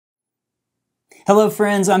Hello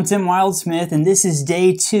friends, I'm Tim Wildsmith, and this is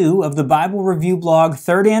day 2 of the Bible Review Blog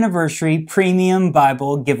 3rd Anniversary Premium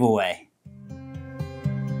Bible Giveaway.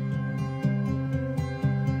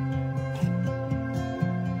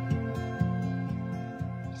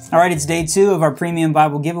 Alright, it's day 2 of our Premium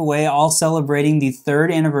Bible Giveaway, all celebrating the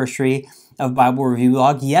 3rd anniversary of Bible Review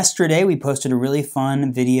Blog. Yesterday, we posted a really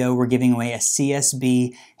fun video. We're giving away a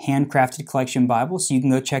CSB handcrafted collection Bible, so you can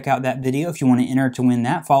go check out that video if you want to enter to win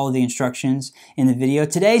that. Follow the instructions in the video.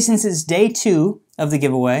 Today, since it's day 2 of the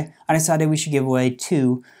giveaway, I decided we should give away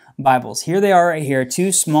 2 Bibles. Here they are right here,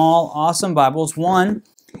 2 small, awesome Bibles. One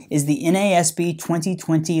is the NASB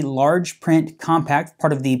 2020 Large Print Compact,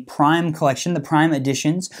 part of the Prime collection, the Prime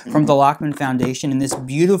editions from the Lockman Foundation, in this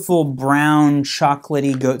beautiful brown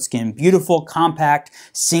chocolatey goatskin. Beautiful, compact,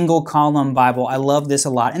 single column Bible. I love this a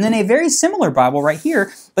lot. And then a very similar Bible right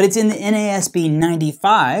here, but it's in the NASB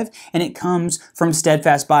 95, and it comes from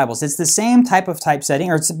Steadfast Bibles. It's the same type of typesetting,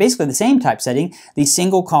 or it's basically the same typesetting, the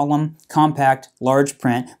single column, compact, large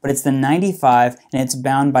print, but it's the 95, and it's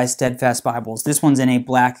bound by Steadfast Bibles. This one's in a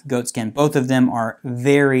black goatskin. Both of them are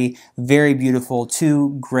very, very beautiful.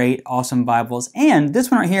 2 great, awesome Bibles. And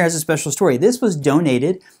this one right here has a special story. This was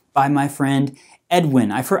donated by my friend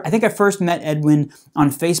EDWIN. I think I first met EDWIN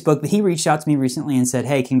on Facebook, but he reached out to me recently and said,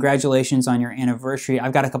 hey, congratulations on your anniversary.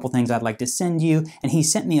 I've got a couple things I'd like to send you. And he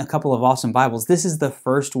sent me a couple of awesome Bibles. This is the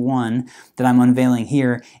first one that I'm unveiling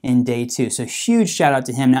here in day 2. So huge shout out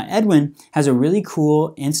to him. Now, EDWIN has a really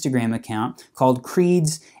cool Instagram account called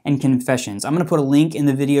Creeds and Confessions. I'm going to put a link in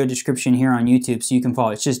the video description here on YouTube so you can follow.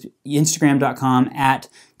 It's just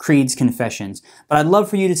instagram.com/Creeds Confessions. But I'd love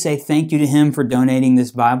for you to say thank you to him for donating this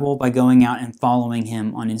Bible by going out and following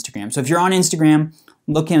him on Instagram. So if you're on Instagram,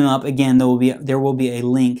 look him up. Again, there will be a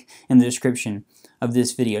link in the description of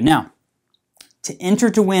this video. Now, to enter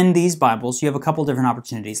to win these Bibles, you have a couple different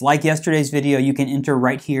opportunities. Like yesterday's video, you can enter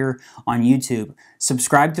right here on YouTube.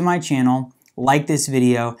 Subscribe to my channel, like this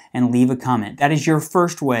video, and leave a comment. That is your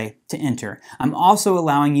first way to enter. I'm also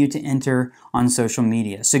allowing you to enter on social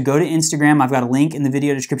media. So go to Instagram. I've got a link in the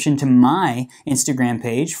video description to my Instagram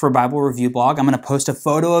page for Bible Review Blog. I'm going to post a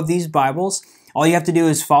photo of these Bibles. All you have to do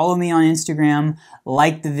is follow me on Instagram,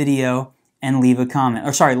 like the video, and leave a comment.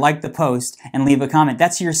 Or sorry, like the post and leave a comment.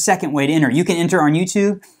 That's your second way to enter. You can enter on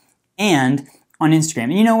YouTube and on Instagram.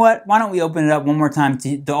 And you know what? Why don't we open it up one more time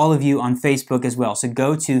to all of you on Facebook as well. So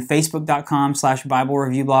go to facebook.com/Bible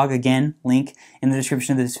Review Blog. Again, link in the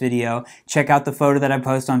description of this video. Check out the photo that I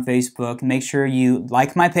post on Facebook. Make sure you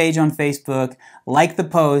like my page on Facebook, like the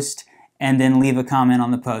post, and then leave a comment on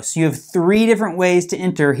the post. So you have 3 different ways to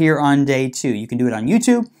enter here on day 2. You can do it on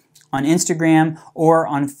YouTube, on Instagram, or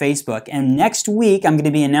on Facebook. And next week, I'm going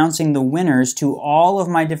to be announcing the winners to all of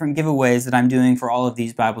my different giveaways that I'm doing for all of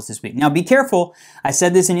these Bibles this week. Now, be careful. I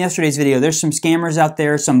said this in yesterday's video. There's some scammers out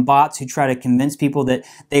there, some bots who try to convince people that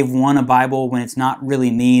they've won a Bible when it's not really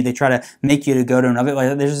me. They try to make you to go to another.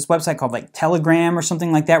 Like, there's this website called like Telegram or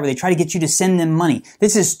something like that where they try to get you to send them money.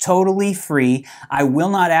 This is totally free. I will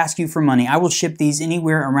not ask you for money. I will ship these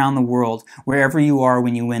anywhere around the world. Wherever you are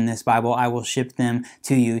when you win this Bible, I will ship them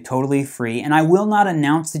to you totally free, and I will not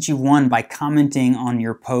announce that you've won by commenting on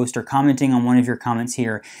your post or commenting on one of your comments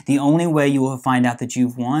here. The only way you will find out that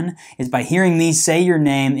you've won is by hearing me say your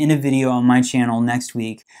name in a video on my channel next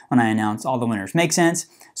week when I announce all the winners. Make sense?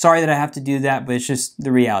 Sorry that I have to do that, but it's just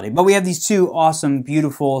the reality. But we have these 2 awesome,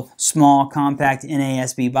 beautiful, small, compact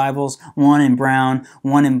NASB Bibles, one in brown,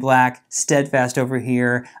 one in black, Steadfast over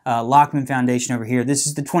here, Lockman Foundation over here. This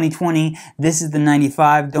is the 2020, this is the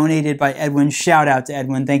 95, donated by EDWIN. Shout out to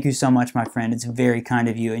EDWIN. Thank you so much, my friend. It's very kind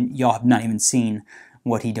of you, and y'all have not even seen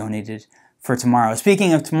what he donated for tomorrow.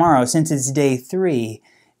 Speaking of tomorrow, since it's day 3,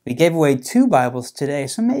 we gave away 2 Bibles today,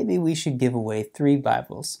 so maybe we should give away 3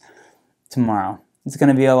 Bibles tomorrow. It's going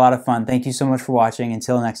to be a lot of fun. Thank you so much for watching.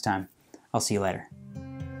 Until next time, I'll see you later.